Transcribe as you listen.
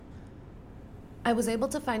I was able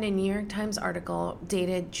to find a New York Times article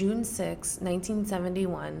dated June 6,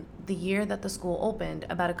 1971, the year that the school opened,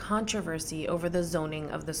 about a controversy over the zoning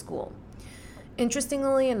of the school.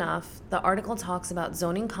 Interestingly enough, the article talks about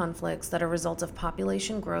zoning conflicts that are a result of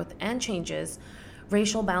population growth and changes,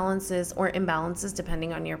 racial balances or imbalances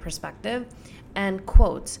depending on your perspective, and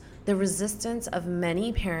quotes, the resistance of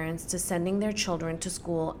many parents to sending their children to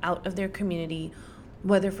school out of their community,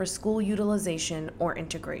 whether for school utilization or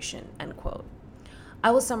integration, end quote. I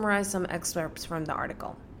will summarize some excerpts from the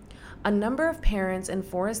article. A number of parents in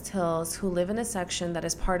Forest Hills who live in a section that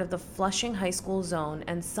is part of the Flushing High School zone,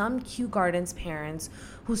 and some Kew Gardens parents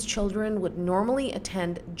whose children would normally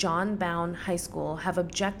attend John Bowne High School, have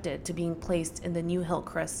objected to being placed in the new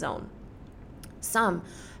Hillcrest zone. Some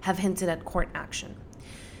have hinted at court action.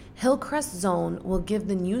 Hillcrest zone will give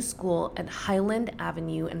the new school at Highland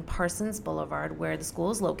Avenue and Parsons Boulevard, where the school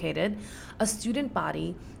is located, a student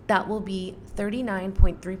body that will be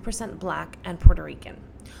 39.3% Black and Puerto Rican.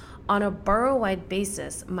 On a borough-wide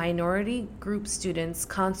basis, minority group students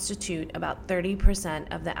constitute about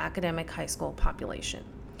 30% of the academic high school population.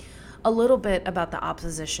 A little bit about the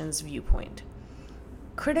opposition's viewpoint.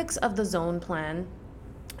 Critics of the zone plan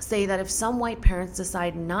say that if some white parents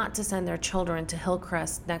decide not to send their children to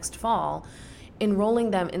Hillcrest next fall,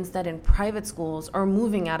 enrolling them instead in private schools or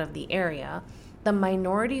moving out of the area, the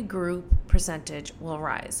minority group percentage will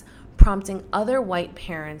rise, prompting other white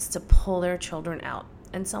parents to pull their children out,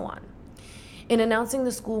 and so on. In announcing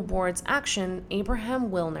the school board's action, Abraham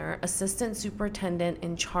Wilner, assistant superintendent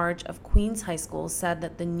in charge of Queens High School, said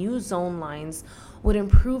that the new zone lines would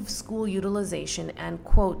improve school utilization and,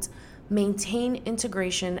 quote, maintain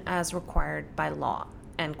integration as required by law,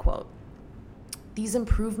 end quote. These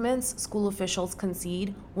improvements, school officials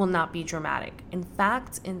concede, will not be dramatic. In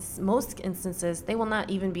fact, in most instances, they will not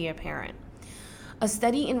even be apparent. A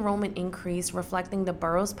steady enrollment increase reflecting the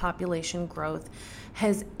borough's population growth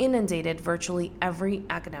has inundated virtually every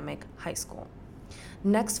academic high school.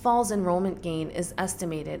 Next fall's enrollment gain is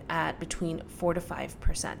estimated at between 4 to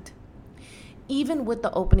 5%. Even with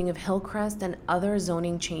the opening of Hillcrest and other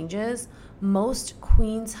zoning changes, most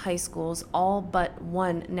Queens high schools, all but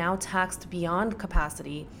one now taxed beyond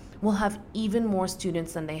capacity, will have even more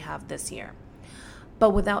students than they have this year.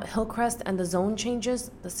 But without Hillcrest and the zone changes,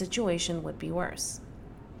 the situation would be worse.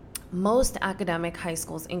 Most academic high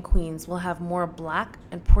schools in Queens will have more Black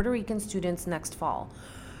and Puerto Rican students next fall,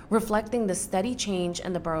 reflecting the steady change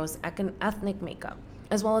in the borough's ethnic makeup,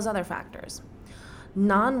 as well as other factors.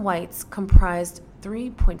 Non-whites comprised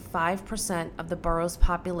 3.5% of the borough's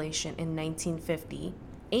population in 1950,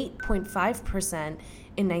 8.5%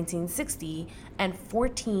 in 1960, and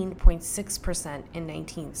 14.6% in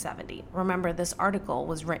 1970. Remember, this article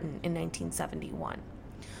was written in 1971.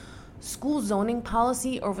 School zoning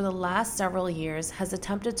policy over the last several years has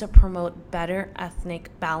attempted to promote better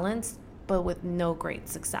ethnic balance, but with no great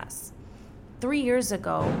success. 3 years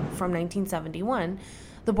ago, from 1971,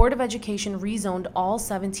 the Board of Education rezoned all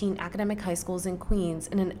 17 academic high schools in Queens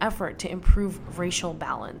in an effort to improve racial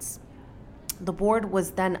balance. The board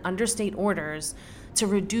was then under state orders to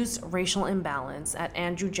reduce racial imbalance at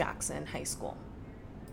Andrew Jackson High School.